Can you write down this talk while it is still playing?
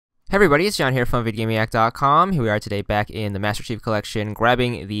Hey everybody, it's John here from VidGamiac.com. Here we are today back in the Master Chief Collection,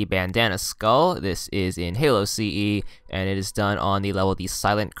 grabbing the Bandana skull. This is in Halo CE, and it is done on the level the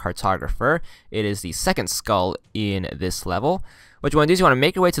Silent Cartographer. It is the second skull in this level. What you want to do is you want to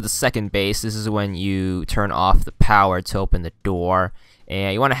make your way to the second base. This is when you turn off the power to open the door.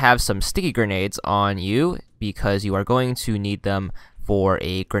 And you want to have some sticky grenades on you because you are going to need them for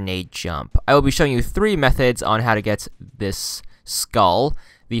a grenade jump. I will be showing you 3 methods on how to get this skull.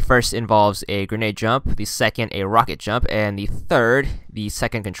 The first involves a grenade jump, the second a rocket jump, and the third the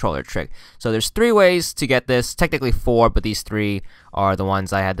second controller trick. So there's 3 ways to get this, technically 4, but these 3 are the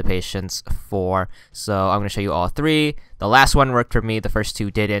ones I had the patience for. So I'm going to show you all 3. The last one worked for me, the first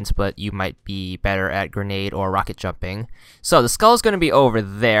 2 didn't, but you might be better at grenade or rocket jumping. So the skull is going to be over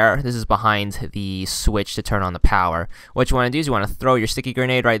there. This is behind the switch to turn on the power. What you want to do is you want to throw your sticky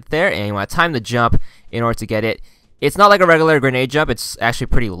grenade right there, and you want to time the jump in order to get it. It's not like a regular grenade jump, it's actually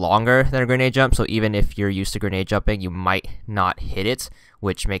pretty longer than a grenade jump, so even if you're used to grenade jumping, you might not hit it,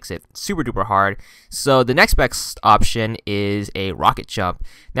 which makes it super duper hard. So the next best option is a rocket jump.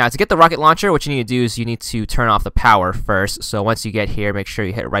 Now to get the rocket launcher, what you need to do is you need to turn off the power first. So once you get here, make sure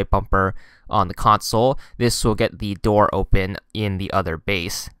you hit right bumper on the console. This will get the door open in the other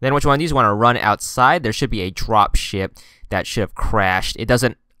base. Then what you want to do is you want to run outside. There should be a drop ship that should have crashed. It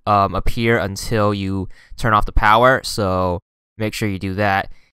doesn't appear until you turn off the power, so make sure you do that.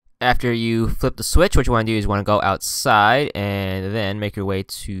 After you flip the switch, what you want to do is you want to go outside and then make your way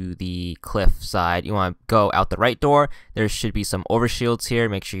to the cliff side. You want to go out the right door. There should be some overshields here.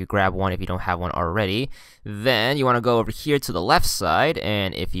 Make sure you grab one if you don't have one already. Then you want to go over here to the left side,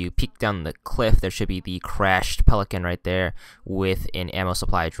 and if you peek down the cliff, there should be the crashed Pelican right there with an ammo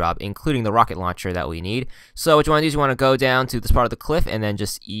supply drop, including the rocket launcher that we need. So what you want to do is you want to go down to this part of the cliff and then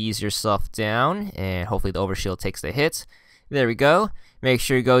just ease yourself down, and hopefully the overshield takes the hit. There we go. Make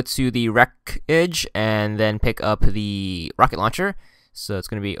sure you go to the wreckage and then pick up the rocket launcher. So it's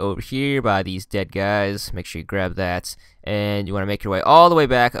going to be over here by these dead guys. Make sure you grab that. And you want to make your way all the way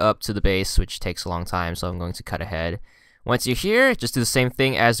back up to the base, which takes a long time, so I'm going to cut ahead. Once you're here, just do the same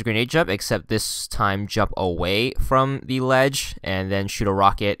thing as the grenade jump, except this time jump away from the ledge and then shoot a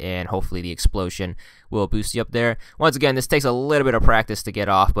rocket, and hopefully the explosion will boost you up there. Once again, this takes a little bit of practice to get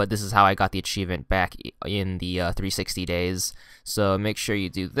off, but this is how I got the achievement back in the 360 days. So make sure you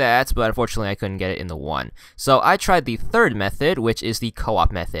do that, but unfortunately I couldn't get it in the 1. So I tried the third method, which is the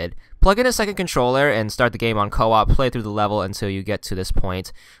co-op method. Plug in a second controller and start the game on co-op, play through the level until you get to this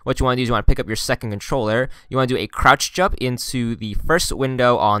point. What you want to do is you want to pick up your second controller. You want to do a crouch jump into the first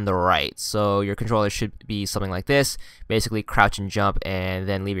window on the right. So your controller should be something like this. Basically crouch and jump and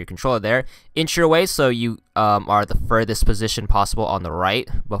then leave your controller there. Inch your way so you are the furthest position possible on the right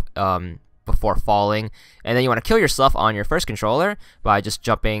before falling. And then you want to kill yourself on your first controller by just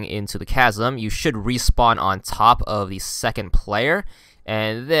jumping into the chasm. You should respawn on top of the second player.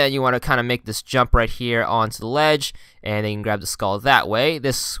 And then you want to kind of make this jump right here onto the ledge, and then you can grab the skull that way.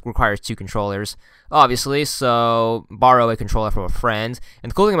 This requires 2 controllers, obviously, so borrow a controller from a friend.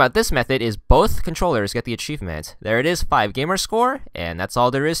 And the cool thing about this method is both controllers get the achievement. There it is, 5 gamer score, and that's all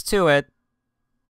there is to it.